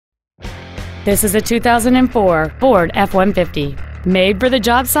This is a 2004 Ford F-150, made for the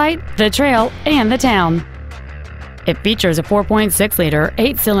job site, the trail, and the town. It features a 4.6-liter,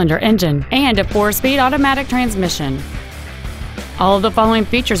 8-cylinder engine and a 4-speed automatic transmission. All of the following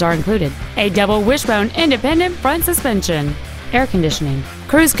features are included: a double wishbone independent front suspension, air conditioning,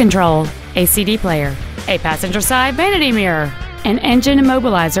 cruise control, a CD player, a passenger side vanity mirror, an engine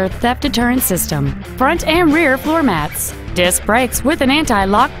immobilizer theft deterrent system, front and rear floor mats, disc brakes with an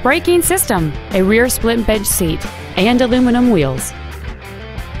anti-lock braking system, a rear split bench seat, and aluminum wheels.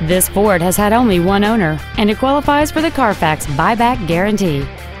 This Ford has had only one owner, and it qualifies for the Carfax buyback guarantee.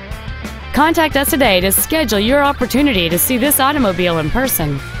 Contact us today to schedule your opportunity to see this automobile in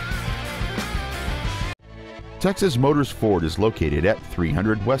person. Texas Motors Ford is located at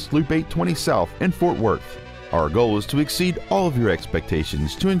 300 West Loop 820 South in Fort Worth. Our goal is to exceed all of your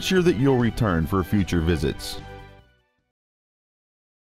expectations to ensure that you'll return for future visits.